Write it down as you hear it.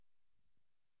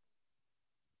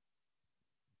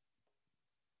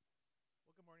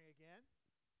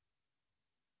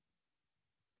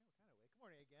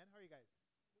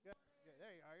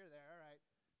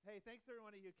Hey, thanks to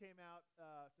everyone of you who came out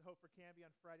to Hope for Canby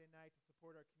on Friday night to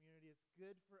support our community. It's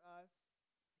good for us.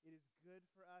 It is good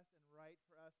for us and right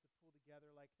for us to pull together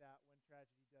like that when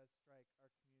tragedy does strike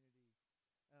our community.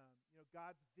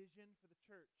 God's vision for the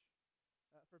church,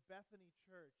 for Bethany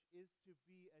Church, is to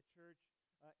be a church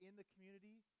in the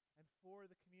community and for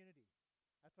the community.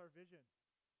 That's our vision.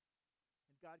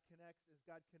 And God connects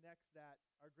that,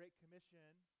 our Great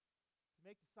Commission, to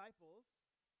make disciples,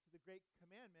 to the Great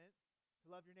Commandment, to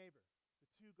love your neighbor. The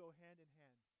two go hand in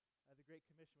hand. The Great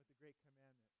Commission with the Great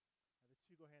Commandment. The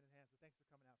two go hand in hand. So thanks for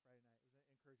coming out Friday night. It was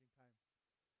an encouraging time.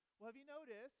 Well, have you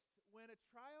noticed when a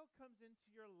trial comes into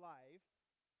your life,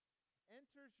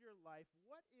 enters your life,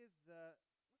 what's the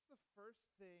first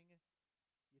thing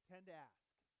you tend to ask?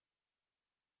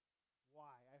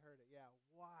 Why? I heard it. Yeah,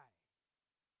 why?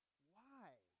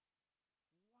 Why?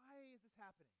 Why is this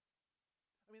happening?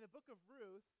 I mean, the book of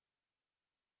Ruth,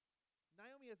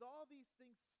 Naomi has all these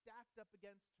things stacked up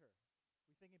against her.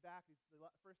 We're thinking back the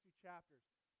first two chapters,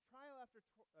 trial after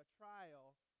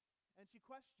trial, and she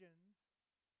questions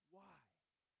why.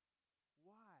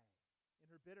 Why? In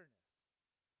her bitterness.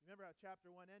 You remember how chapter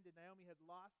 1 ended? Naomi had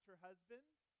lost her husband,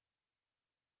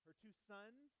 her two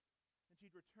sons, and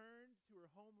she'd returned to her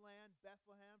homeland,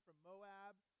 Bethlehem, from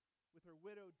Moab, with her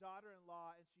widowed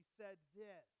daughter-in-law, and she said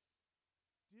this,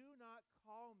 "Do not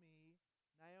call me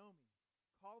Naomi.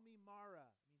 Call me Mara,"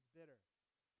 means bitter.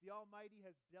 "The Almighty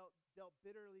has dealt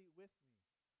bitterly with me.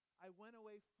 I went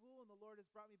away full, and the Lord has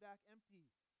brought me back empty."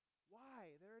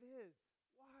 Why? There it is.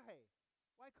 Why?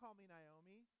 Why call me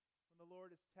Naomi when the Lord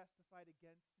has testified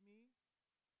against me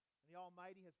and the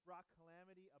Almighty has brought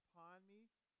calamity upon me?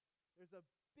 There's a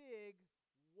big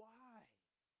why.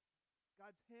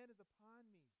 God's hand is upon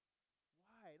me.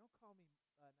 Why? Don't call me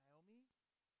Naomi.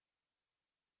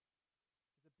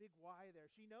 There's a big why there.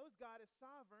 She knows God is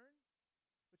sovereign,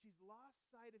 but she's lost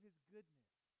sight of his goodness.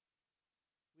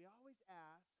 We always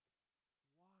ask,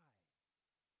 why?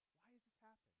 Why has this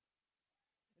happened?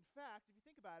 In fact, if you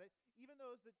think about it, even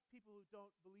people who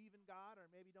don't believe in God or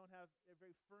maybe don't have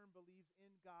very firm beliefs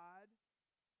in God,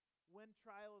 when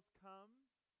trials come,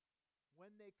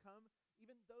 when they come,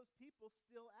 even those people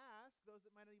still ask, those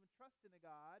that might not even trust in a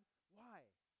God, why?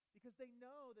 Because they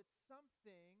know that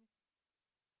something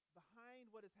behind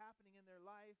what is happening in their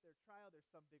life, their trial, there's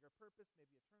some bigger purpose,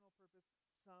 maybe eternal purpose,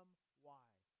 some why.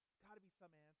 There's got to be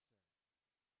some answer.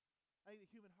 I think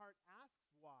the human heart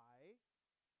asks why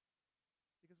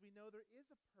because we know there is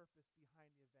a purpose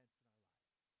behind the events in our life.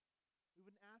 We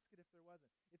wouldn't ask it if there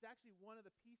wasn't. It's actually one of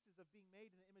the pieces of being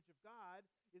made in the image of God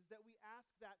is that we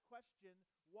ask that question,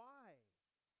 why?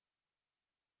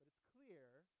 But it's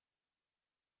clear,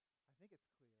 I think it's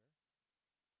clear,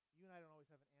 you and I don't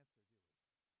always have an answer, do we?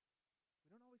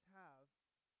 We don't always have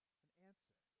an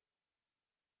answer.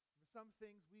 For some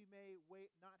things, we may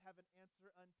not have an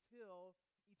answer until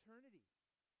eternity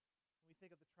when we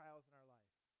think of the trials in our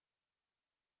life.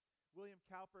 William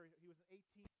Cowper, he was an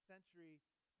 18th century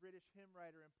British hymn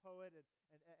writer and poet and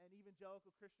an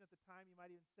evangelical Christian at the time, you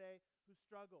might even say, who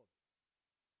struggled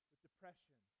with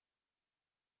depression.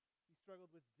 He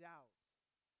struggled with doubt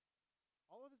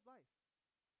all of his life.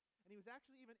 And he was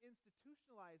actually even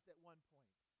institutionalized at one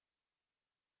point.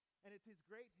 And it's his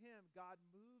great hymn, "God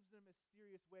Moves in a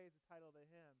Mysterious Way," is the title of the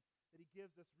hymn, that he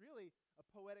gives us really a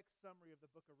poetic summary of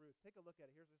the book of Ruth. Take a look at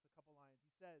it. Here's just a couple lines.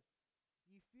 He says,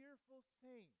 "Ye fearful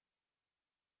saints,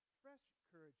 fresh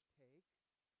courage take.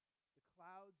 The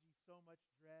clouds ye so much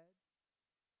dread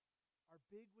are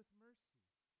big with mercy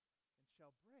and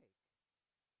shall break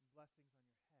in blessings on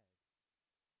your head.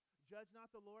 Judge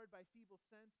not the Lord by feeble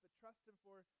sense, but trust him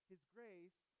for his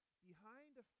grace.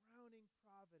 Behind a frowning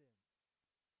providence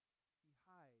he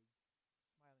hides a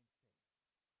smiling face."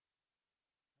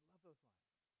 I love those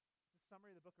lines. It's a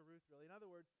summary of the book of Ruth, really. In other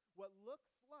words, what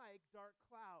looks like dark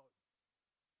clouds,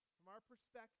 from our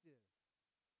perspective,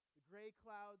 the gray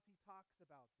clouds he talks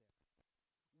about there,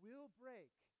 will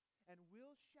break and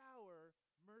will shower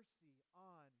mercy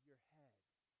on your head.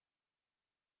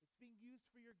 It's being used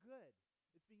for your good.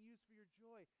 It's being used for your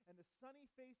joy. And the sunny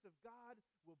face of God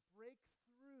will break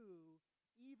through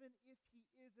even if he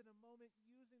is in a moment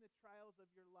using the trials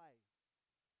of your life.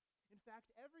 In fact,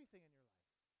 everything in your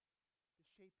life to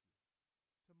shape you,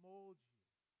 to mold you,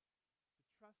 to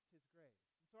trust his grace.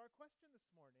 And so our question this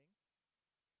morning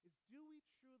is, do we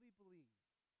truly believe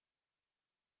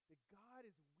that God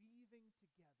is weaving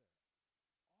together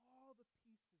all the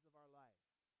pieces of our life,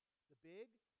 the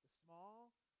big, the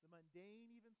small, the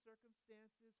mundane even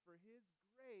circumstances, for his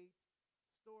great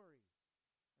story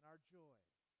and our joy?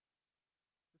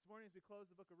 This morning as we close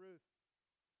the book of Ruth,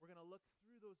 we're going to look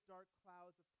through those dark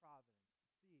clouds of providence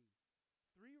to see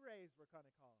Three rays, we're going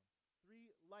to call them.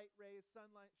 Three light rays,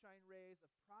 sunlight, shine rays of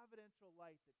providential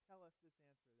light that tell us this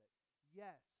answer that,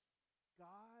 yes,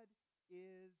 God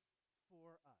is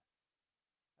for us.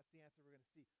 That's the answer we're going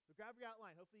to see. So grab your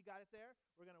outline. Hopefully you got it there.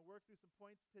 We're going to work through some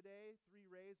points today. Three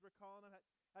rays, we're calling them.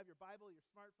 Have your Bible, your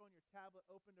smartphone, your tablet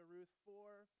open to Ruth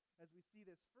 4. As we see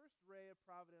this first ray of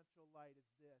providential light is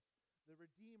this: the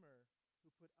Redeemer who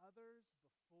put others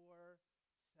before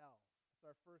self. That's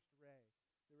our first ray.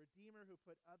 The Redeemer who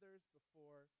put others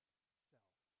before self.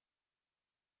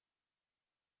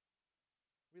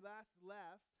 We last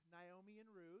left Naomi and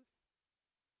Ruth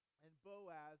and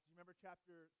Boaz. Do you remember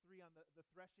chapter 3 on the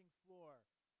threshing floor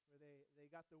where they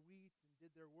got the wheat and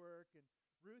did their work? And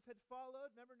Ruth had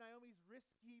followed, remember Naomi's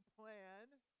risky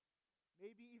plan,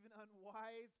 maybe even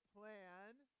unwise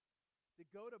plan, to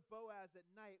go to Boaz at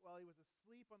night while he was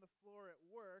asleep on the floor at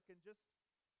work and just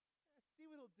see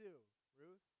what he'll do,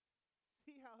 Ruth.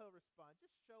 See how he'll respond.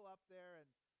 Just show up there and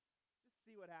just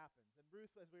see what happens. And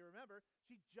Ruth, as we remember,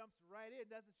 she jumps right in,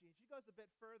 doesn't she? And she goes a bit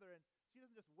further, and she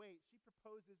doesn't just wait. She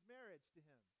proposes marriage to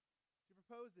him. She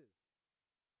proposes.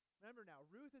 Remember now,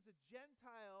 Ruth is a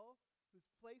Gentile who's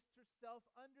placed herself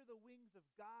under the wings of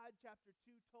God. Chapter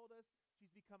 2 told us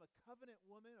she's become a covenant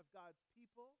woman of God's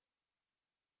people.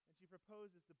 And she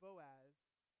proposes to Boaz,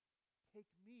 take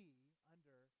me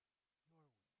under your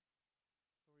wing.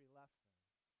 That's where he left them.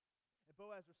 And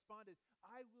Boaz responded,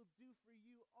 I will do for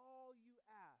you all you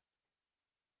ask.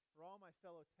 For all my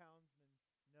fellow townsmen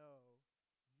know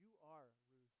you are,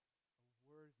 Ruth, a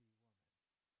worthy woman.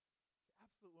 She's an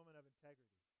absolute woman of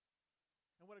integrity.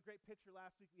 And what a great picture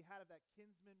last week we had of that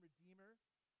kinsman redeemer.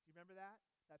 Do you remember that?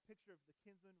 That picture of the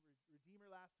kinsman redeemer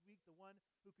last week, the one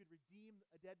who could redeem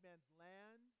a dead man's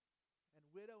land and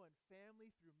widow and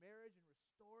family through marriage and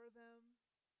restore them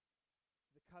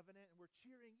to the covenant. And we're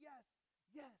cheering, yes,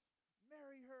 yes,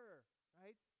 marry her,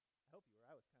 right? I hope you were.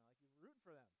 I was kind of like you. Were rooting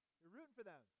for them. You're rooting for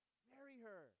them. Marry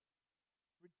her.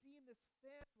 Redeem this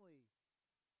family.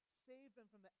 Save them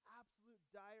from the absolute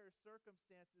dire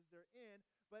circumstances they're in.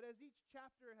 But as each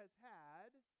chapter has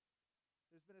had,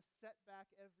 there's been a setback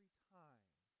every time.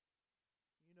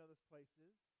 You know those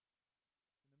places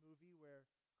in the movie where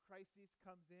crisis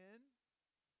comes in,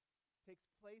 takes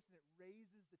place, and it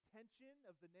raises the tension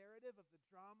of the narrative, of the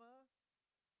drama.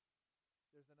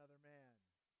 There's another man,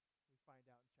 we find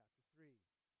out in chapter 3.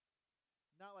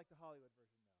 Not like the Hollywood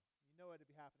version, though. You know what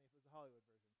would be happening if it was the Hollywood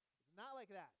version. It's not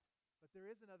like that, but there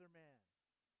is another man.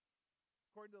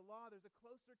 According to the law, there's a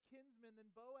closer kinsman than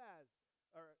Boaz,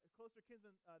 or a closer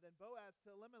kinsman than Boaz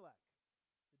to Elimelech,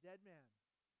 the dead man,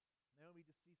 Naomi's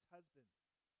deceased husband,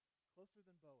 closer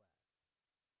than Boaz.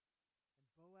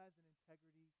 And Boaz in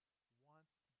integrity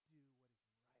wants to do what is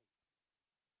right.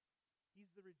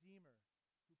 He's the Redeemer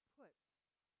who puts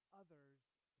others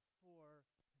before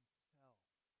himself.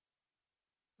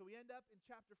 So we end up in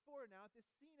chapter 4 now at this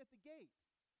scene at the gate.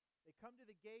 They come to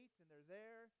the gate and they're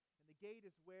there, and the gate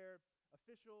is where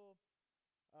official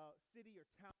city or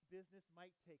town business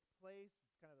might take place.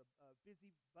 It's kind of a busy,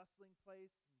 bustling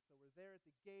place, and so we're there at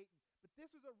the gate. But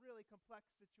this was a really complex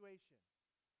situation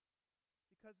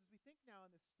because as we think now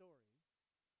in this story,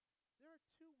 there are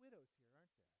two widows here,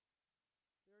 aren't there?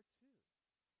 There are two.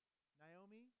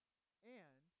 Naomi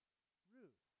and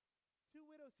Ruth. Two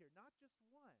widows here, not just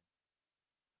one.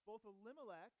 Both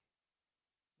Elimelech,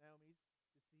 Naomi's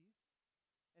deceased,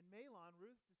 and Mahlon,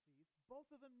 Ruth's deceased, both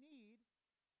of them need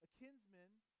a kinsman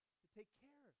to take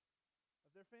care of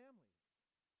their families.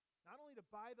 Not only to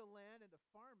buy the land and to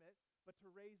farm it, but to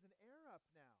raise an heir up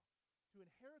now, to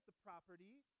inherit the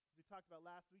property, as we talked about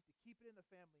last week, to keep it in the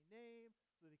family name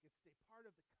so that it could stay part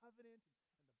of the covenant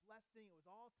and the blessing. It was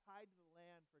all tied to the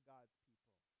land for God's people.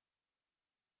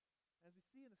 And as we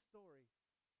see in the story,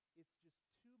 it's just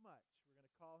too much. We're going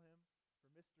to call him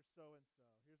for Mr. So-and-so.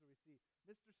 Here's what we see.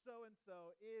 Mr.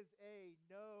 So-and-so is a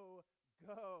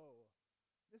no-go.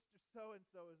 Mr.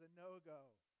 So-and-so is a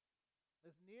no-go.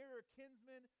 This nearer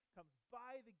kinsman comes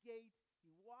by the gate.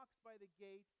 He walks by the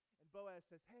gate, and Boaz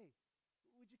says, hey,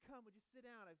 would you come? Would you sit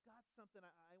down? I've got something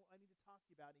I need to talk to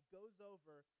you about. And he goes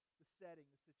over the setting,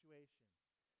 the situation.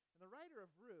 And the writer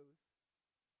of Ruth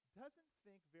doesn't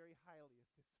think very highly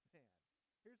of this man.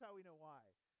 Here's how we know why.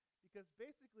 Because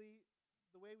basically,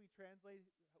 the way we translate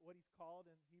what he's called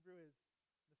in Hebrew is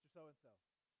Mr. So-and-so,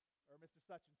 or Mr.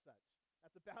 such and such.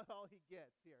 That's about all he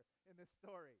gets here in this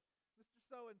story. Mr.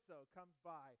 So-and-so comes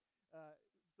by.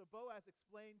 So Boaz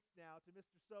explains now to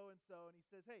Mr. So-and-so, and he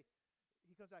says, hey,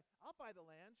 he comes back, I'll buy the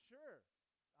land, sure.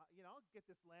 I'll get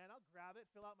this land, I'll grab it,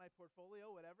 fill out my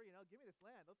portfolio, whatever, give me this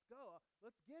land, let's go,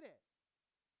 let's get it.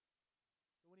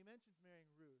 But when he mentions marrying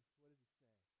Ruth, what does he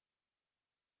say?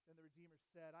 He Then the Redeemer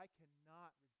said, I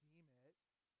cannot redeem it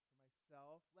for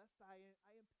myself, lest I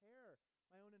impair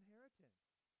my own inheritance.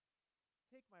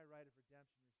 Take my right of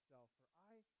redemption yourself, for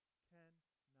I cannot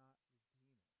redeem it.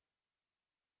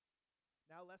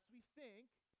 Now, lest we think,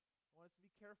 I want us to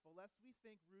be careful, lest we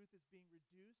think Ruth is being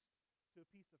reduced to a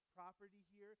piece of property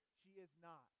here. She is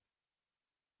not.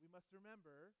 We must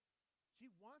remember,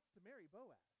 she wants to marry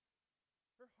Boaz.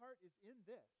 Her heart is in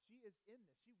this. She is in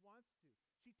this. She wants to.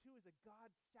 She too is a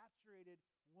God-saturated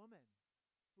woman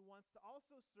who wants to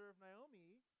also serve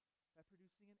Naomi by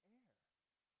producing an heir.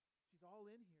 She's all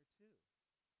in here too.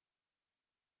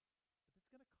 But it's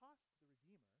going to cost the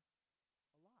Redeemer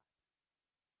a lot.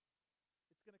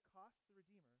 It's going to cost the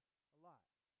Redeemer a lot.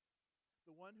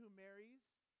 The one who marries,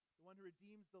 the one who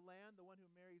redeems the land, the one who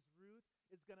marries Ruth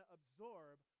is going to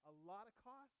absorb a lot of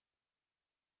cost.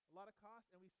 A lot of cost,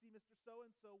 and we see Mr.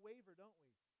 So-and-so waver, don't we?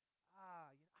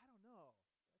 I don't know.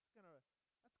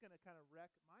 That's gonna kind of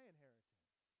wreck my inheritance.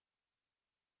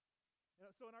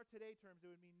 So in our today terms,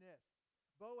 it would mean this.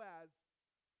 Boaz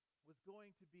was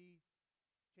going to be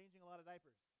changing a lot of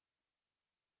diapers,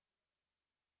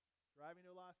 driving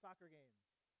to a lot of soccer games,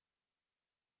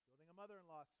 building a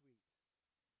mother-in-law suite,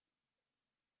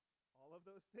 all of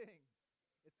those things.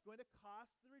 It's going to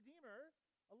cost the Redeemer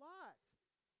a lot.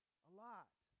 A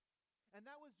lot. And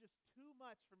that was just too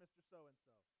much for Mr.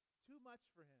 So-and-so. Too much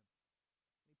for him.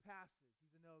 And he passes.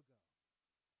 He's a no-go.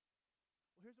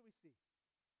 Well, here's what we see.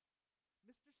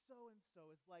 Mr.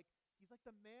 So-and-so is he's like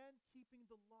the man keeping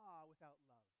the law without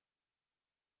love.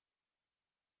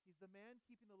 He's the man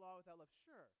keeping the law without love.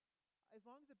 Sure, as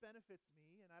long as it benefits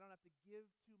me and I don't have to give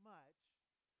too much,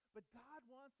 but God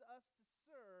wants us to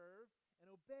serve and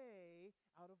obey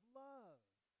out of love,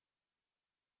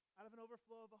 out of an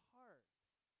overflow of a heart.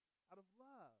 Out of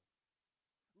love.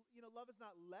 Love is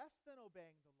not less than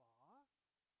obeying the law.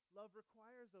 Love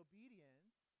requires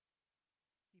obedience,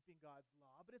 keeping God's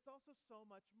law, but it's also so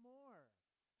much more.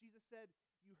 Jesus said,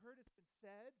 you heard it's been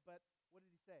said, but what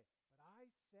did he say? But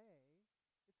I say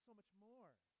it's so much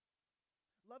more.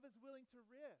 Love is willing to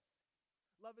risk.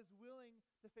 Love is willing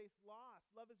to face loss.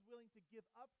 Love is willing to give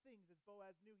up things as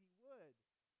Boaz knew he would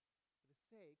for the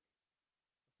sake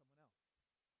of someone else.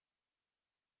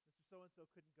 Mr. So-and-so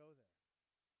couldn't go there.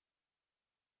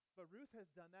 But Ruth has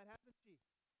done that, hasn't she?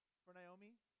 For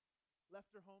Naomi,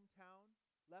 left her hometown,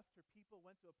 left her people,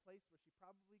 went to a place where she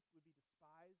probably would be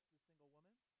despised as a single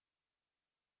woman.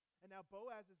 And now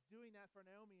Boaz is doing that for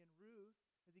Naomi and Ruth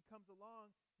as he comes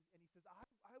along, and he says,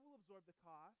 I will absorb the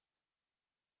cost.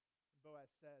 And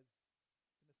Boaz says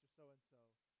to Mr. So-and-so,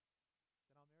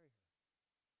 then I'll marry her. I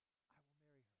will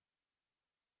marry her.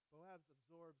 Boaz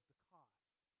absorbs the cost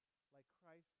like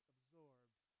Christ absorbed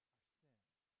our sin.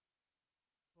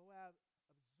 Boaz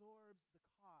absorbs the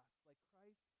cost like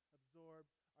Christ absorbed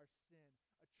our sin.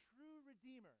 A true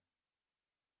redeemer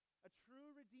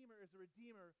is a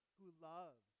redeemer who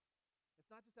loves.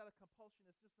 It's not just out of compulsion,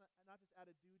 it's just not just out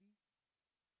of duty.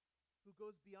 Who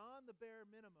goes beyond the bare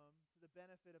minimum to the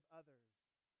benefit of others,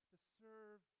 to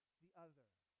serve the other.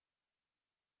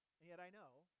 And yet I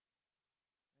know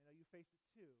you face it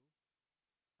too,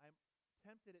 I'm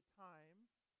tempted at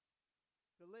times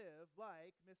to live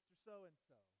like Mr.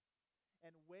 So-and-so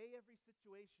and weigh every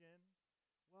situation.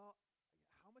 Well,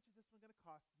 how much is this one going to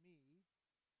cost me?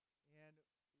 And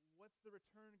what's the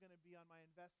return going to be on my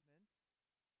investment?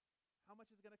 How much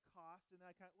is it going to cost? And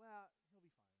then I he'll be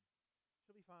fine.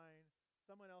 She'll be fine.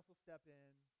 Someone else will step in.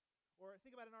 Or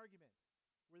think about an argument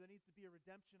where there needs to be a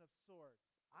redemption of sorts.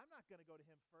 I'm not going to go to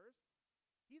him first.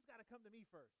 He's got to come to me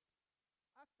first.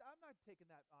 I'm not taking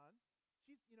that on.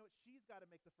 She's got to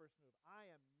make the first move.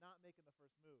 I am not making the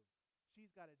first move.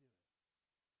 She's got to do it.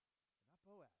 But not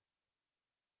Boaz.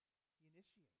 He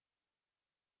initiates.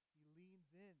 He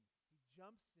leans in. He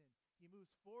jumps in. He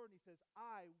moves forward and he says,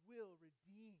 I will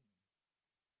redeem.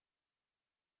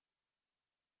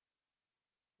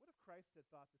 What if Christ had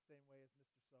thought the same way as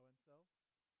Mr. So-and-so?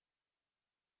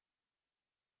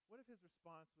 What if his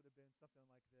response would have been something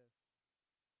like this?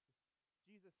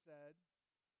 Jesus said,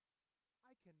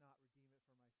 I cannot redeem it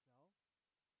for myself,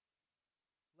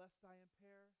 lest I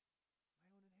impair my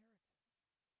own inheritance.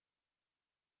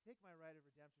 Take my right of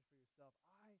redemption for yourself.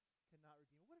 I cannot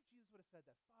redeem it. What if Jesus would have said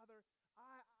that? Father,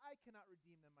 I cannot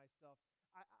redeem them myself.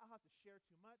 I'll have to share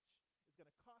too much. It's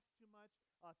going to cost too much.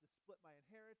 I'll have to split my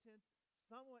inheritance.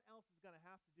 Someone else is going to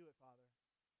have to do it, Father.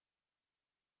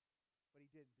 But he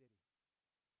didn't, did he?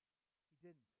 He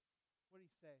didn't. What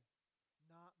did he say?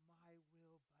 Not my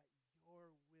will, but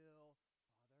your will,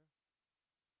 Father.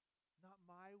 Not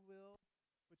my will,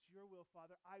 but your will,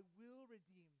 Father. I will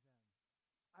redeem them.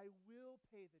 I will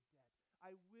pay the debt.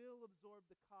 I will absorb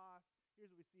the cost. Here's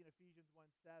what we see in Ephesians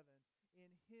 1:7. In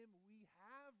him we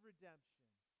have redemption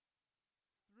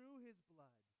through his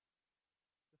blood,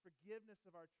 the forgiveness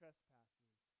of our trespasses,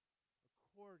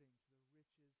 according to the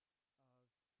riches of his grace.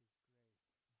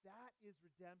 That is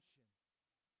redemption.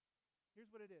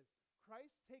 Here's what it is.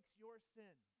 Christ takes your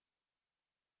sins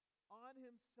on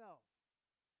himself.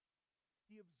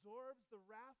 He absorbs the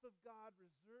wrath of God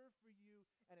reserved for you,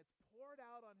 and it's poured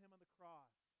out on him on the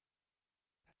cross.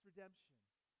 That's redemption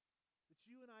that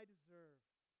you and I deserve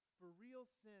for real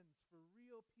sins, for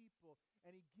real people,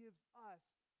 and he gives us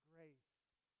grace.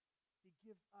 He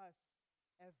gives us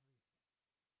everything.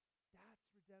 That's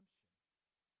redemption.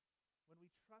 When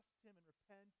we trust him and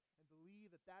repent and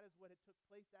believe that that is what had took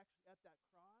place actually at that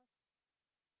cross,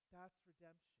 that's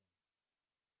redemption.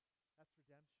 That's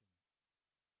redemption.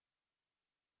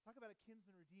 Talk about a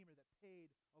kinsman redeemer that paid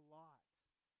a lot.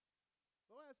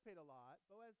 Boaz paid a lot.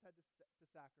 Boaz had to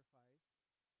sacrifice.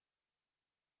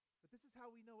 But this is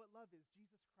how we know what love is.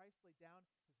 Jesus Christ laid down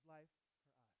his life for us.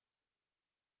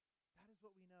 That is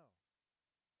what we know.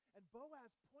 And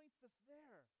Boaz points us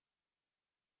there.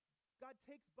 God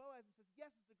takes Boaz and says, yes,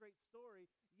 it's a great story.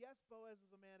 Yes, Boaz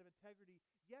was a man of integrity.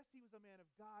 Yes, he was a man of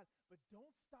God. But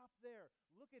don't stop there.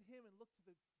 Look at him and look to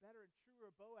the better and truer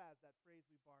Boaz, that phrase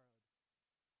we borrowed.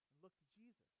 And look to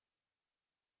Jesus.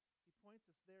 He points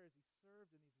us there as he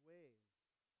served in these ways.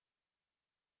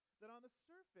 That on the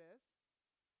surface,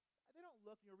 they don't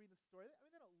look, read the story,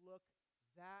 they don't look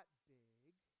that big.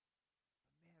 But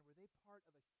man, were they part of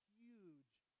a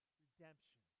huge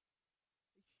redemption.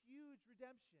 A huge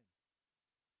redemption.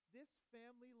 This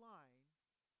family line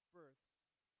births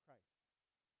Christ,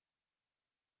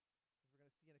 as we're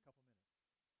going to see in a couple minutes.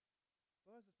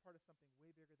 Boaz was part of something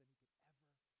way bigger than he could ever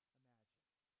imagine.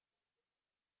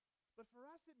 But for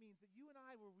us, it means that you and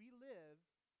I, where we live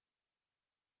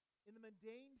in the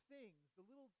mundane things, the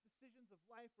little decisions of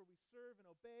life where we serve and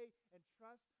obey and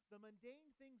trust, the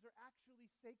mundane things are actually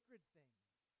sacred things,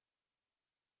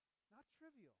 not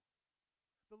trivial.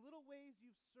 The little ways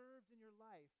you've served in your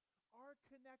life are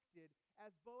connected,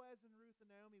 as Boaz and Ruth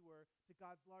and Naomi were, to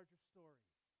God's larger story,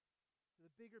 to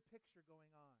the bigger picture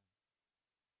going on.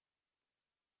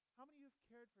 How many of you have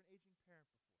cared for an aging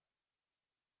parent before?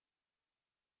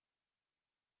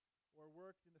 Or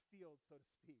worked in the field, so to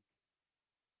speak?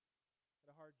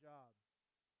 Had a hard job?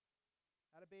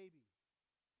 Had a baby?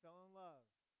 Fell in love?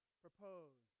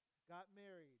 Proposed? Got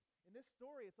married? In this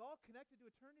story, it's all connected to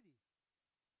eternity.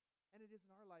 And it is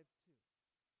in our lives too.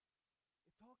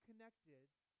 It's all connected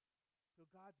to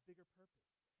God's bigger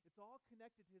purpose. It's all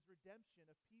connected to his redemption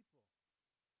of people.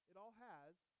 It all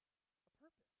has a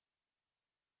purpose.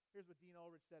 Here's what Dean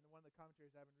Ulrich said in one of the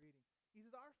commentaries I've been reading. He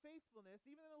says, our faithfulness,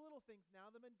 even in the little things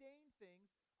now, the mundane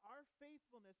things, our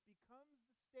faithfulness becomes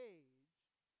the stage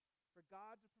for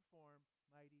God to perform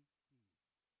mighty deeds.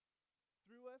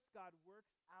 Through us, God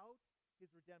works out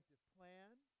his redemptive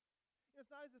plan. It's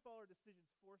not as if all our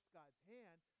decisions force God's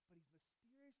hand, but he's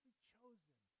mysteriously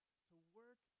chosen to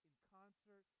work in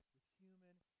concert with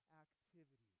human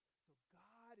activity. So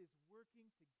God is working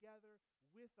together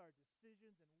with our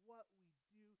decisions and what we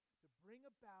do to bring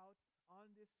about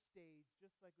on this stage,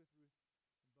 just like with Ruth and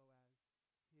Boaz,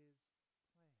 his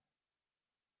plan,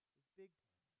 his big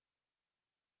plan,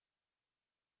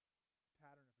 his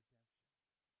pattern of redemption,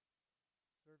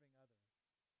 serving others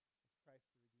as Christ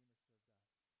the Redeemer served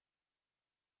us.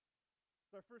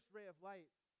 So our first ray of light,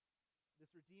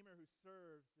 this Redeemer who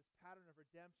serves, this pattern of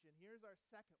redemption. Here's our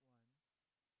second one.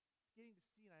 It's getting to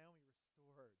see Naomi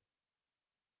restored.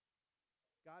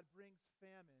 God brings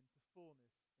famine to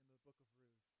fullness in the book of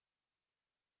Ruth.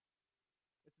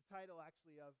 It's the title,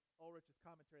 actually, of Ulrich's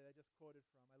commentary that I just quoted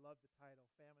from. I love the title,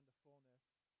 Famine to Fullness.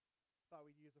 Thought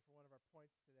we'd use it for one of our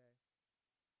points today.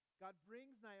 God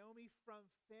brings Naomi from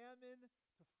famine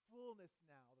to fullness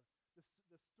now.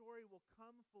 The story will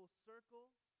come full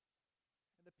circle,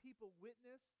 and the people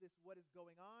witness what is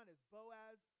going on as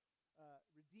Boaz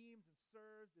redeems and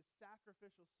serves this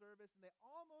sacrificial service, and they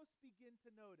almost begin to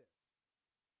notice.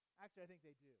 Actually, I think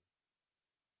they do.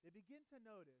 They begin to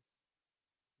notice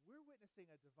we're witnessing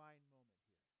a divine moment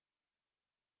here.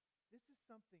 This is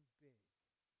something big.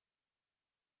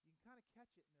 You can kind of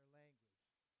catch it in their language.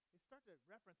 They start to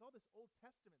reference all this Old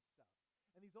Testament stuff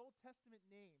and these Old Testament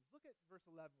names. Look at verse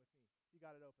 11 with me, if you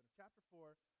got it open. Chapter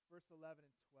 4, verse 11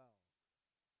 and 12.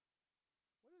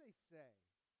 What do they say?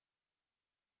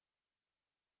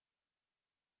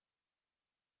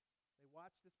 They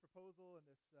watch this proposal and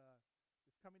this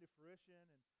coming to fruition,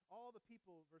 and all the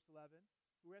people, verse 11,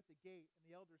 who were at the gate, and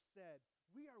the elders said,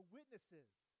 "We are witnesses.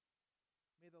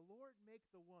 May the Lord make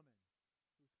the woman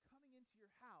who's coming into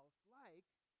your house like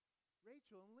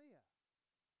Rachel and Leah,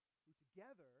 who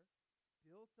together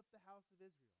built up the house of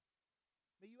Israel.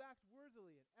 May you act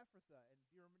worthily in Ephrathah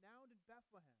and be renowned in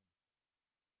Bethlehem.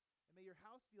 And may your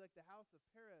house be like the house of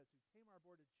Perez, who Tamar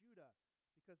bore to Judah,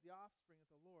 because the offspring that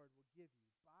the Lord will give you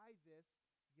by this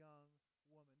young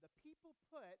woman. The people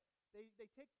they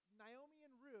take Naomi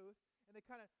and Ruth, and they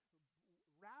kind of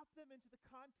wrap them into the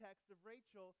context of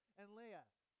Rachel and Leah.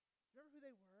 Do you remember who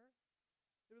they were?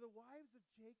 They were the wives of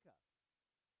Jacob,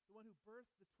 the one who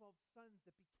birthed the 12 sons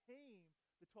that became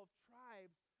the 12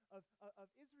 tribes of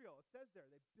Israel. It says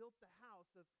there, they built the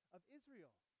house of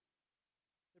Israel.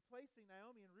 They're placing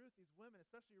Naomi and Ruth, these women,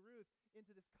 especially Ruth,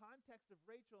 into this context of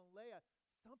Rachel and Leah.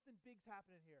 Something big's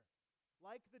happening here.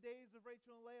 Like the days of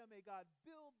Rachel and Leah, may God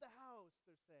build the house,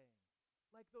 they're saying.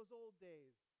 Like those old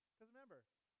days. Because remember,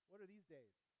 what are these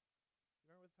days?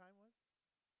 You remember what the time was?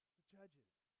 It's the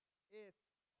Judges. It's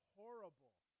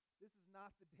horrible. This is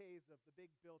not the days of the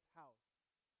big built house.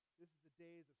 This is the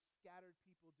days of scattered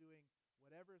people doing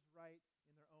whatever is right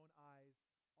in their own eyes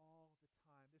all the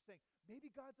time. They're saying, maybe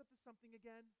God's up to something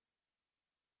again.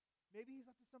 Maybe he's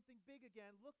up to something big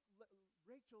again. Look,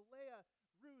 Rachel, Leah,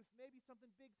 Ruth, maybe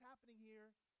something big's happening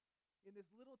here in this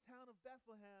little town of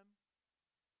Bethlehem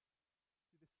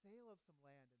through the sale of some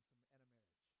land and a marriage.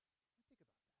 Now think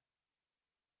about that.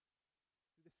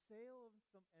 Through the sale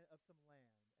of some land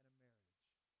and a marriage.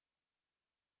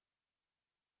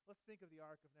 Let's think of the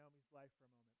arc of Naomi's life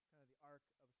for a moment, kind of the arc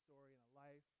of a story and a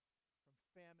life from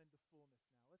famine to fullness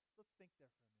now. Let's think there for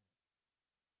a minute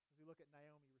as we look at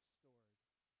Naomi restored.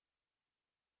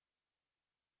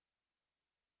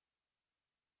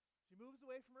 She moves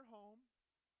away from her home.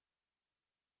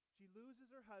 She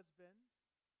loses her husband.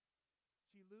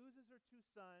 She loses her 2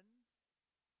 sons.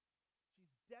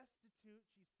 She's destitute.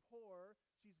 She's poor.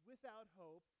 She's without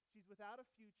hope. She's without a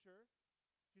future.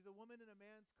 She's a woman in a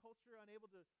man's culture, unable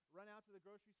to run out to the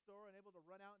grocery store, unable to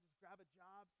run out and just grab a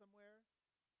job somewhere.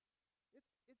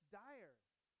 It's dire.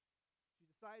 She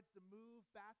decides to move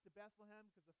back to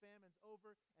Bethlehem because the famine's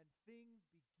over, and things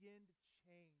begin to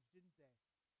change, didn't they?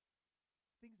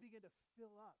 Things begin to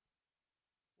fill up.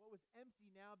 What was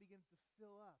empty now begins to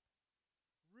fill up.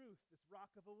 Ruth, this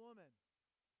rock of a woman,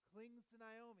 clings to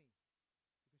Naomi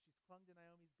because she's clung to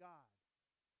Naomi's God.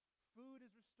 Food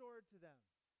is restored to them.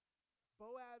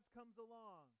 Boaz comes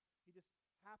along. He just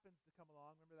happens to come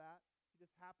along. Remember that? He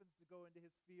just happens to go into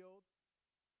his field.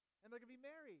 And they're going to be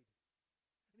married.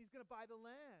 And he's going to buy the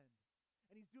land.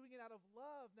 And he's doing it out of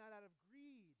love, not out of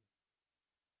greed.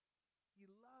 He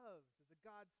loves, as a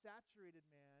God-saturated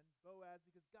man, Boaz,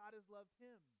 because God has loved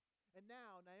him. And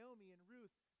now, Naomi and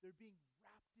Ruth, they're being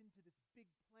wrapped into this big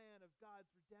plan of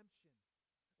God's redemption,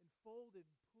 enfolded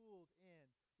and pulled in.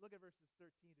 Look at verses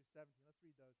 13 through 17. Let's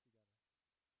read those together.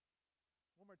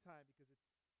 One more time, because it's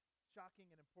shocking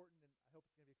and important, and I hope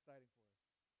it's going to be exciting for us.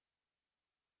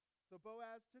 So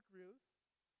Boaz took Ruth,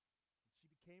 and she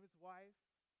became his wife,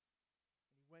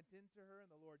 and he went into her, and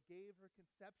the Lord gave her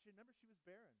conception. Remember, she was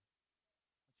barren,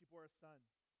 and she bore a son.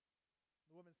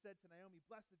 The woman said to Naomi,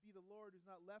 "Blessed be the Lord, who's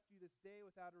not left you this day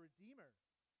without a redeemer,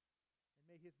 and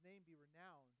may his name be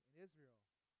renowned in Israel."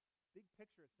 Big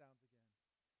picture, it sounds again.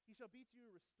 "He shall be to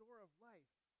you a restorer of life,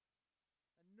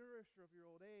 a nourisher of your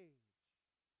old age.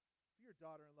 For your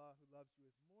daughter-in-law who loves you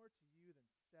is more to you than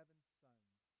 7 sons,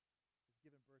 has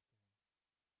given birth to him."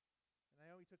 And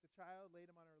Naomi took the child, laid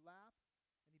him on her lap,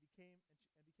 and he became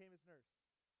his nurse.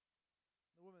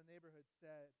 And the woman in the neighborhood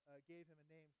gave him a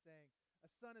name, saying, "A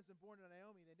son has been born to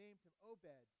Naomi." They named him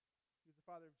Obed. He was the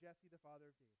father of Jesse, the father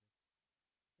of David.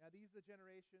 Now these are the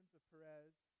generations of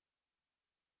Perez.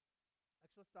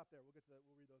 Actually, let's stop there. We'll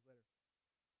read those later.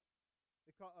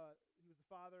 He was the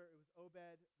father. It was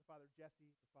Obed, the father of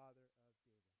Jesse, the father of David.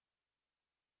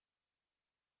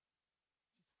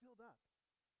 She's filled up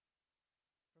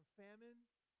from famine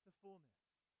to fullness.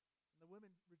 And the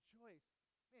women rejoice.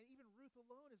 Man, even Ruth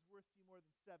alone is worth to you more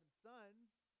than 7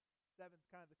 sons. 7's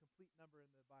kind of the complete number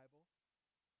in the Bible.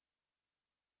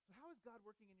 So how is God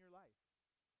working in your life?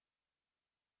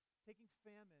 Taking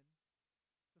famine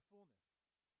to fullness.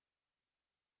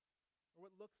 Or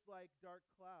what looks like dark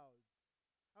clouds.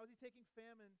 How is he taking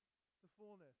famine to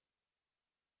fullness?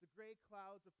 The gray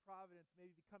clouds of providence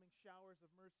maybe becoming showers of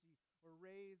mercy or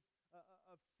rays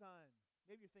of sun.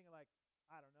 Maybe you're thinking like,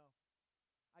 I don't know.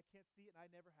 I can't see it and I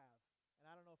never have.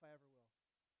 And I don't know if I ever will.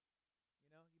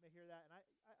 You know, you may hear that, and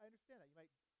I understand that. You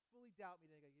might fully doubt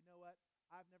me, and go, you know what?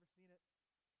 I've never seen it,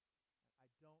 and I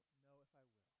don't know if I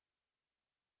will.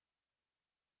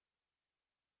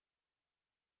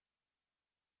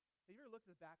 Have you ever looked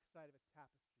at the backside of a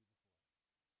tapestry before?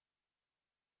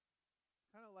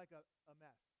 It's kind of like a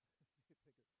mess.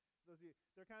 Those of you,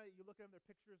 they're kind of, you look at them, they're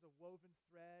pictures of woven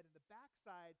thread, and the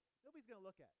backside, nobody's going to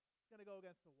look at. It's going to go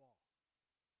against the wall.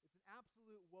 It's an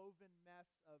absolute woven mess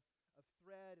of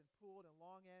thread and pulled and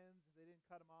long ends, and they didn't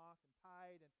cut them off, and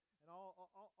tied, and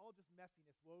all just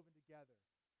messiness woven together.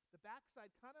 The backside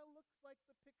kind of looks like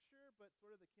the picture, but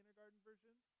sort of the kindergarten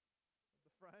version of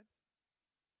the front.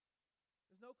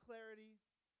 There's no clarity,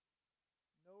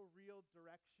 no real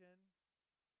direction,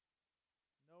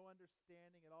 no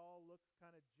understanding. It all looks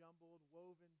kind of jumbled,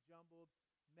 woven, jumbled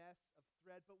mess of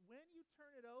thread. But when you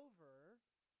turn it over,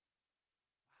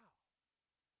 wow,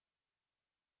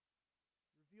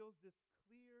 it reveals this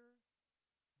clear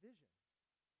vision,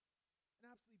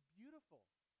 an absolutely beautiful,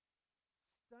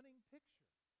 stunning picture,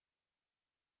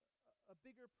 a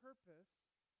bigger purpose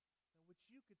than which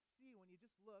you could see when you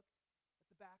just looked at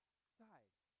the back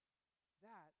side.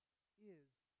 That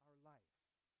is our life.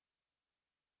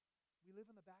 We live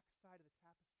on the back side of the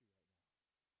tapestry right now.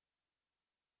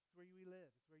 It's where we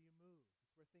live. It's where you move.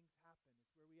 It's where things happen.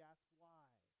 It's where we ask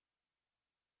why.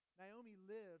 Naomi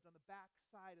lived on the back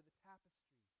side of the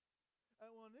tapestry.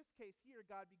 Well, in this case here,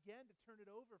 God began to turn it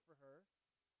over for her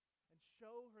and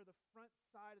show her the front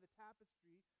side of the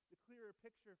tapestry, the clearer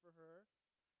picture for her,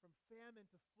 from famine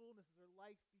to fullness as her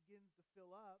life begins to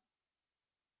fill up.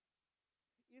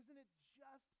 Isn't it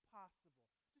just possible?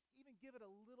 Just even give it a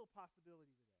little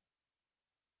possibility today.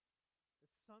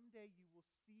 That someday you will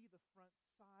see the front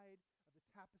side of the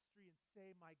tapestry and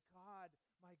say, my God,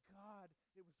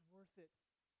 it was worth it.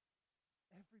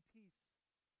 Every piece,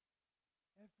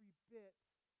 every bit,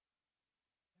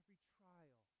 every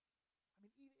trial. I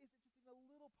mean, even, is it just even a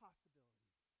little possibility?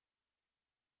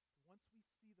 That once we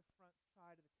see the front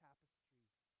side of the tapestry,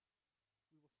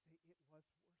 we will say it was worth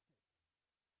it.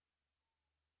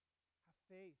 Have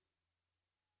faith.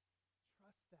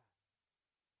 Trust that.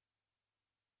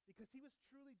 Because he was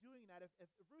truly doing that. If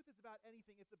Ruth is about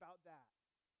anything, it's about that.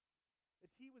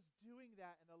 That he was doing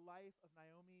that in the life of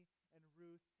Naomi and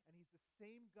Ruth, and he's the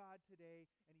same God today,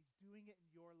 and he's doing it in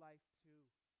your life too.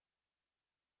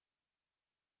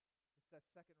 It's that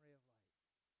second ray of light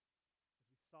as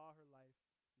we saw her life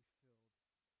be filled.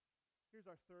 Here's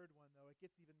our third one, though. It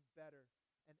gets even better.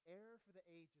 An heir for the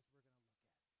ages we're going to look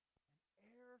at. An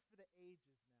heir for the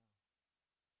ages now.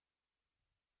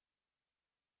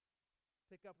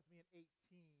 Pick up with me in 18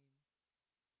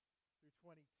 through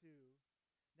 22.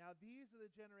 Now these are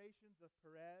the generations of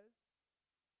Perez.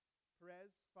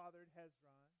 Perez fathered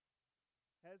Hezron.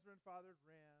 Hezron fathered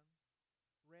Ram.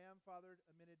 Ram fathered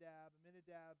Amminadab.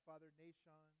 Amminadab fathered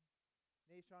Nahshon.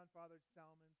 Nahshon fathered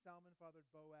Salmon. Salmon fathered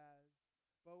Boaz.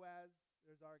 Boaz,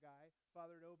 there's our guy,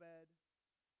 fathered Obed.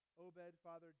 Obed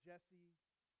fathered Jesse.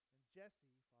 And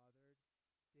Jesse fathered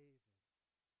David.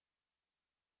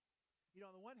 You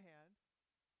know, on the one hand,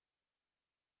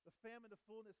 the famine to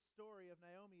fullness story of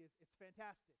Naomi it's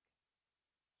fantastic.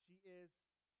 She is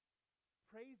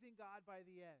praising God by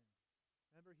the end.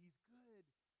 Remember, he's good.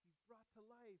 He's brought to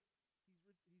life. He's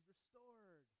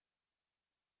restored.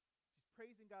 She's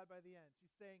praising God by the end.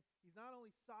 She's saying he's not only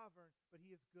sovereign, but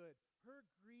he is good. Her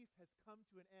grief has come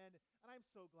to an end, and I'm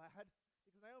so glad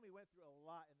because Naomi went through a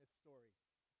lot in this story.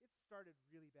 It started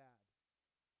really bad,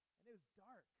 and it was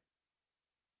dark.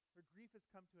 Her grief has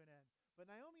come to an end. But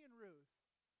Naomi and Ruth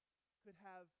could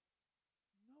have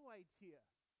no idea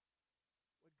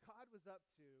what God was up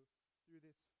to through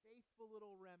this faithful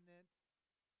little remnant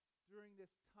during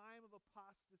this time of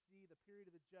apostasy, the period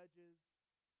of the judges,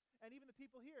 and even the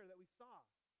people here that we saw,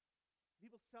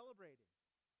 people celebrating.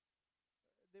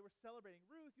 They were celebrating,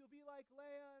 Ruth, you'll be like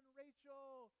Leah and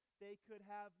Rachel. They could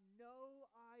have no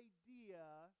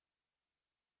idea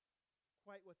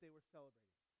quite what they were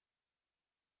celebrating.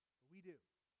 But we do.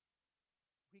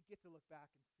 We get to look back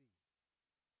and see.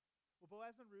 Well,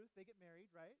 Boaz and Ruth, they get married,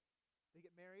 right? They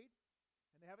get married,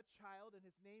 and they have a child, and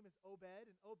his name is Obed.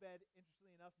 And Obed,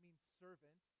 interestingly enough, means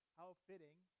servant. How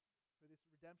fitting for this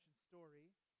redemption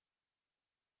story.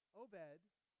 Obed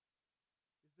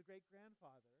is the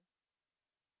great-grandfather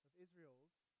of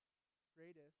Israel's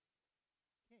greatest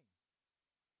king,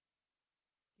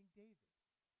 King David,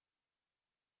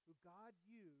 who God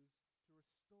used to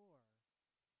restore,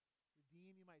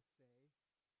 redeem, you might say,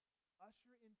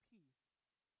 usher in peace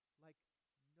like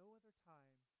no other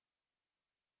time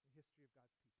in the history of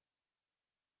God's people.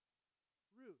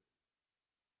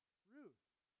 Ruth,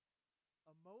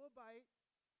 a Moabite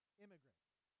immigrant.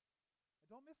 And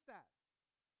don't miss that.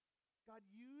 God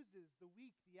uses the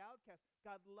weak, the outcast.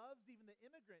 God loves even the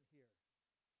immigrant here.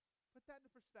 Put that into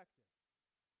perspective.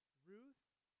 Ruth,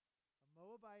 a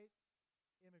Moabite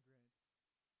immigrant,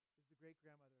 is the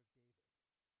great-grandmother of David.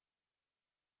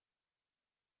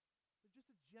 So just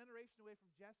a generation away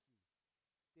from Jesse,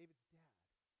 David's dad.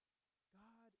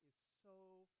 God is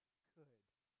so good.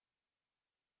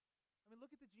 I mean,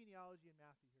 look at the genealogy in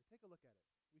Matthew here. Take a look at it.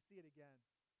 We see it again.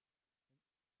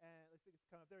 And I think it's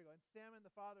come up. There we go. And Salmon,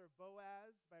 the father of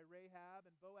Boaz by Rahab,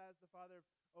 and Boaz, the father of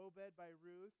Obed by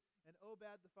Ruth, and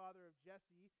Obed, the father of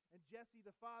Jesse, and Jesse,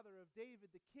 the father of David,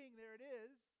 the king. There it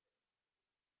is.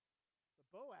 The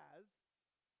Boaz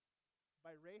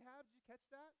by Rahab. Did you catch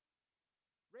that?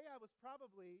 Rahab was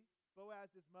probably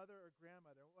Boaz's mother or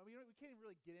grandmother. I mean, we can't even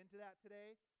really get into that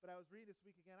today, but I was reading this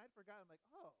week again. I'd forgotten. I'm like,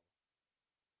 oh,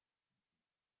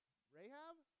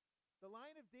 Rahab? The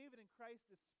line of David in Christ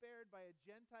is spared by a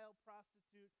Gentile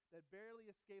prostitute that barely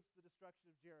escapes the destruction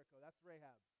of Jericho. That's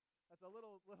Rahab. That's a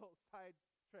little side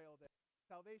trail there.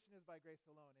 Salvation is by grace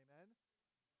alone, amen?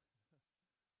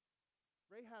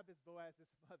 Rahab is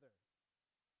Boaz's mother.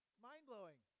 It's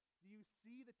mind-blowing. Do you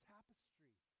see the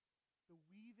tapestry, the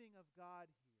weaving of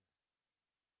God here?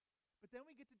 But then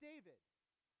we get to David.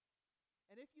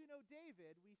 And if you know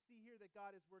David, we see here that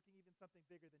God is working even something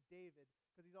bigger than David,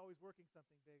 because he's always working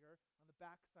something bigger on the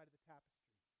back side of the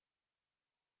tapestry.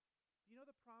 Do you know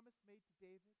the promise made to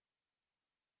David?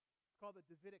 It's called the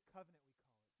Davidic covenant, we call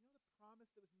it. Do you know the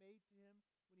promise that was made to him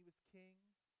when he was king?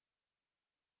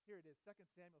 Here it is, 2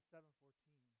 Samuel 7:14.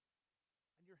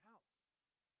 And your house,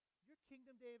 your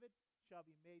kingdom, David, shall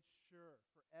be made sure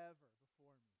forever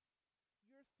before me.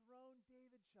 Your throne,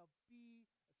 David, shall be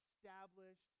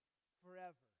established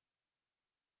forever.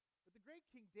 But the great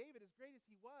King David, as great as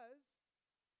he was,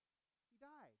 he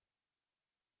died.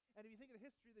 And if you think of the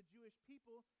history of the Jewish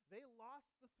people, they lost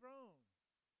the throne.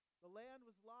 The land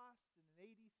was lost, and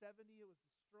in AD 70 it was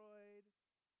destroyed.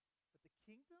 But the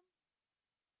kingdom,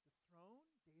 the throne,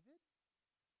 David,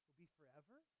 will be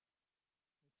forever.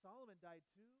 And Solomon died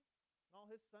too, and all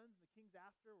his sons and the kings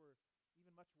after were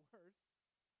even much worse.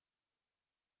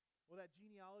 Well, that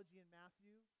genealogy in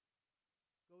Matthew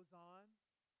goes on.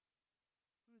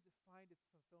 Who does it find its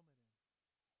fulfillment in?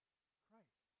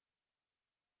 Christ.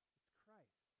 It's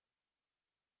Christ.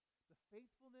 The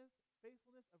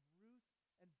faithfulness of Ruth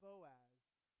and Boaz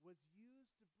was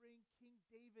used to bring King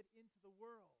David into the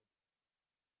world.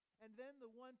 And then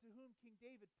the one to whom King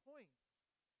David points,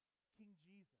 King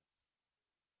Jesus.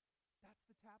 That's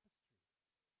the tapestry.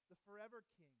 The forever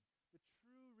king, the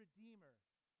true redeemer.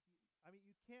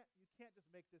 You can't just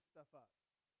make this stuff up.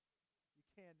 You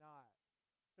cannot.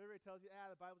 So everybody tells you,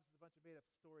 the Bible's just a bunch of made-up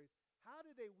stories. How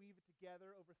did they weave it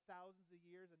together over thousands of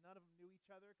years and none of them knew each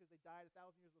other because they died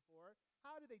 1,000 years before?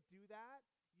 How did they do that?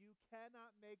 You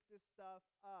cannot make this stuff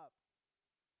up.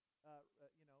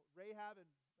 Rahab and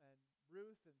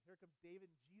Ruth, and here comes David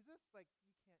and Jesus. Like, you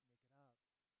can't make it up.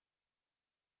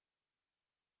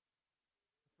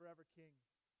 The forever king.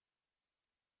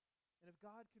 And if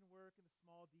God can work in the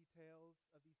small details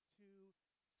of these two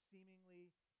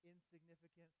seemingly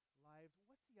insignificant lives,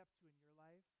 what's he up to in your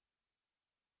life?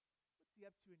 What's he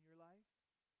up to in your life?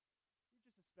 You're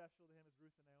just as special to him as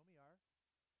Ruth and Naomi are.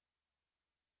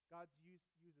 God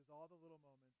uses all the little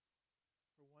moments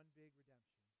for one big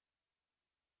redemption.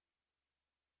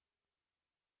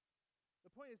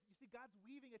 The point is, you see, God's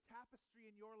weaving a tapestry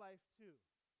in your life too.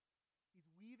 He's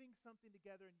weaving something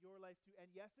together in your life too.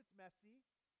 And yes, it's messy.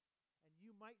 And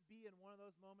you might be in one of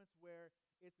those moments where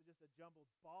it's just a jumbled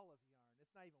ball of yarn.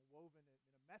 It's not even woven in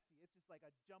a messy. It's just like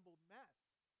a jumbled mess.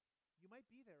 You might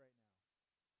be there right now.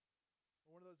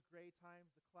 Or one of those gray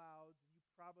times, the clouds, and you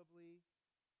probably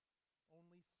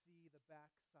only see the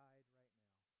backside right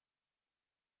now.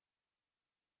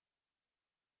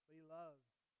 But he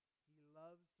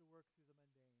loves to work through the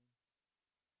mundane.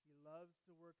 He loves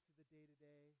to work through the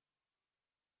day-to-day.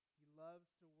 He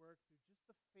loves to work through just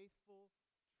the faithful,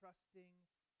 trusting,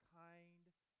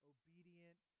 kind,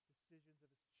 obedient decisions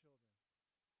of his children.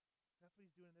 That's what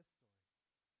he's doing in this story.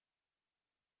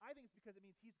 I think it's because it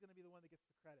means he's going to be the one that gets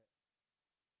the credit.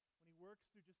 When he works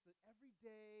through just the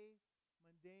everyday,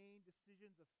 mundane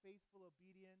decisions of faithful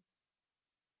obedience.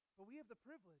 But we have the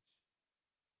privilege.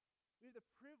 We have the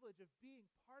privilege of being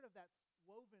part of that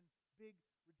woven big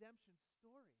redemption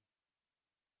story.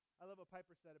 I love what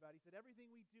Piper said about it. He said,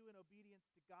 everything we do in obedience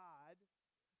to God,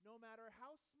 no matter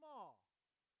how small,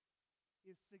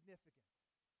 is significant.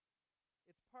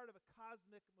 It's part of a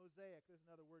cosmic mosaic. There's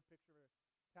another word picture of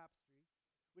a tapestry,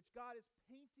 which God is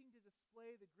painting to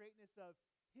display the greatness of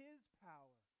his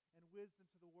power and wisdom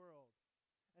to the world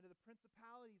and to the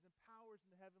principalities and powers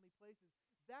in the heavenly places.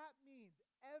 That means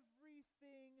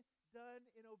everything done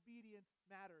in obedience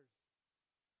matters.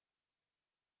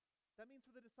 That means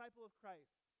for the disciple of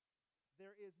Christ,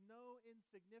 there is no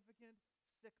insignificant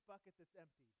sick bucket that's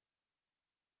emptied.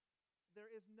 there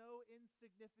is no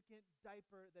insignificant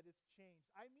diaper that is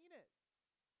changed. I mean it.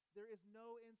 There is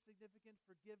no insignificant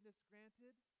forgiveness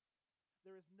granted.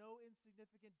 There is no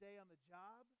insignificant day on the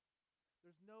job.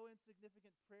 There's no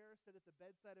insignificant prayer said at the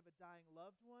bedside of a dying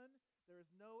loved one. There is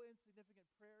no insignificant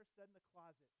prayer said in the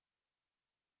closet.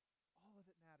 All of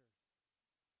it matters.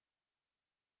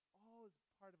 All is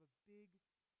part of a big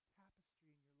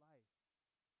tapestry in your life.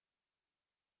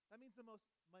 That means the most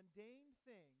mundane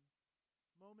thing,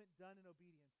 moment done in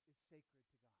obedience, is sacred to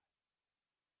God.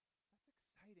 That's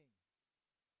exciting.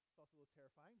 It's also a little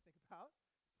terrifying to think about.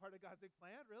 It's part of God's big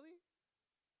plan, really?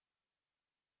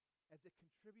 As it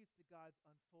contributes to God's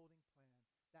unfolding plan,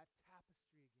 that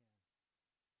tapestry again,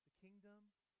 the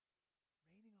kingdom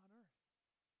reigning on earth.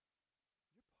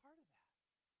 You're part of that.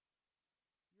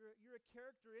 You're a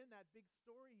character in that big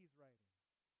story he's writing.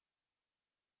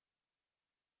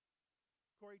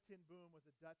 Corrie ten Boom was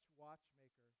a Dutch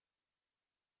watchmaker.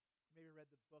 You maybe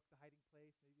read the book, The Hiding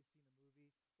Place. Maybe you've seen the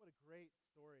movie. What a great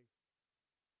story.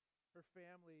 Her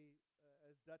family,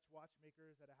 as Dutch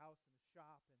watchmakers, had a house and a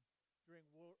shop, and during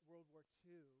World War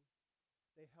II,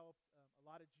 they helped a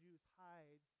lot of Jews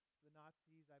hide the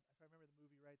Nazis. If I remember the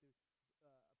movie right, there was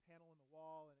a panel in the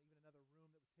wall and even another room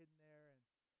that was hidden there, and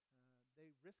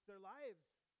they risked their lives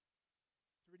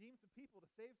to redeem some people,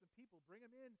 to save some people, bring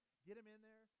them in, get them in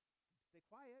there, stay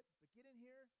quiet, but get in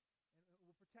here, and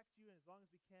we'll protect you as long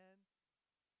as we can.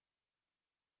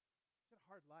 She had a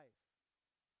hard life.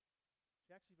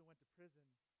 She actually even went to prison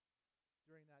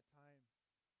during that time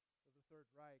of the Third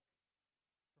Reich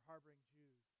for harboring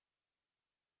Jews.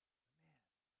 But man,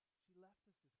 she left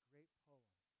us this great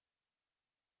poem.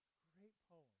 This great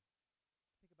poem.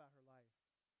 Think about her life.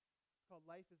 It's called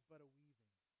Life is But a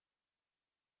Weaving.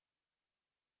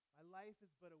 My life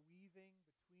is but a weaving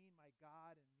between my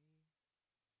God and me.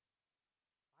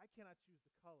 I cannot choose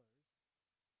the colors.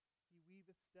 He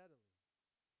weaveth steadily.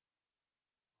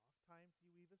 Oft times he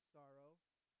weaveth sorrow,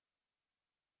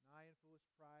 and I in foolish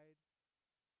pride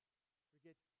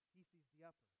forget he sees the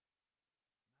upper,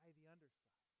 and I the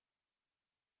underside.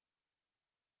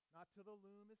 Not till the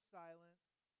loom is silent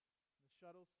and the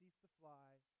shuttles cease to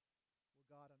fly will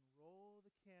God unroll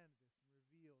the canvas and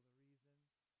reveal the reason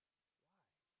why.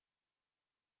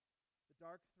 The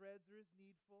dark threads are as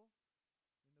needful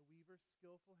in the weaver's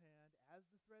skillful hand as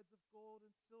the threads of gold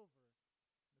and silver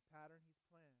in the pattern he's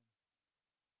planned.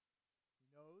 He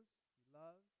knows, he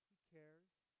loves, he cares.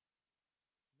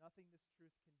 Nothing this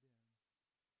truth can dim.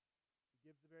 He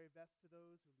gives the very best to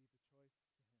those who leave the choice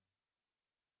to him.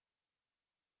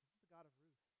 This is the God of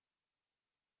Ruth,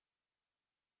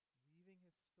 weaving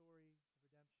his story of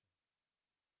redemption.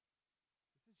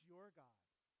 This is your God.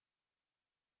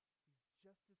 He's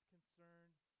just as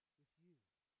concerned with you.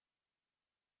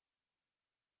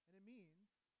 And it means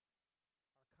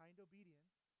our kind obedience,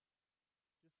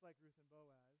 just like Ruth and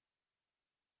Boaz,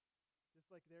 just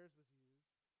like theirs was used,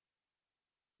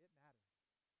 it matters.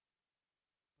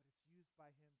 But it's used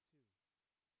by him too.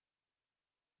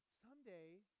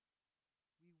 Someday,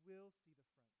 we will see the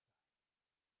front side.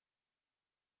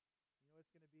 You know what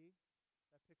it's going to be?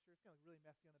 That picture, it's going to look really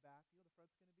messy on the back. You know what the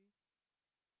front's going to be?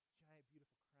 A giant,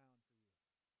 beautiful crown for you.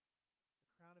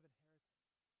 The crown of inheritance.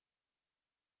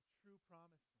 A true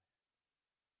promised land.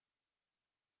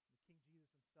 And the King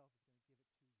Jesus himself is going to give it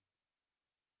to you. Let's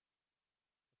pray.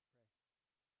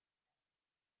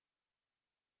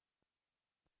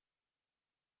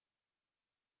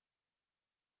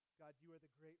 God, you are the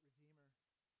great Redeemer.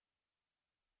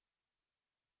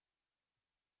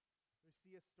 We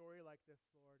see a story like this,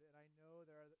 Lord, and I know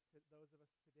there are those of us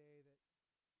today that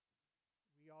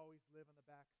we always live on the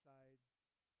backside.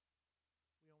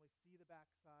 We only see the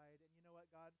backside. And you know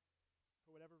what, God?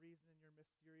 For whatever reason, in your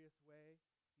mysterious way,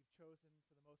 you've chosen,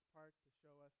 for the most part, to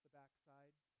show us the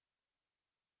backside.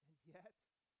 And yet,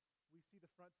 we see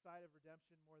the front side of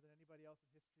redemption more than anybody else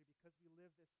in history because we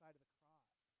live this side of the cross.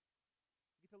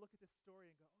 We get to look at this story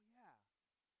and go, oh yeah,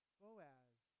 Boaz,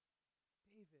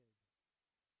 David,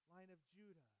 line of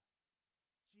Judah,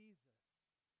 Jesus,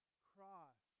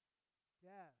 cross,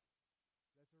 death,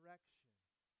 resurrection.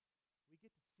 We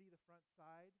get to see the front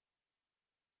side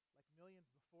like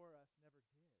millions before us never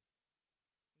did.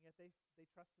 And yet they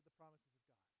trusted the promises of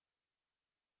God.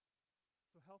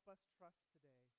 So help us trust today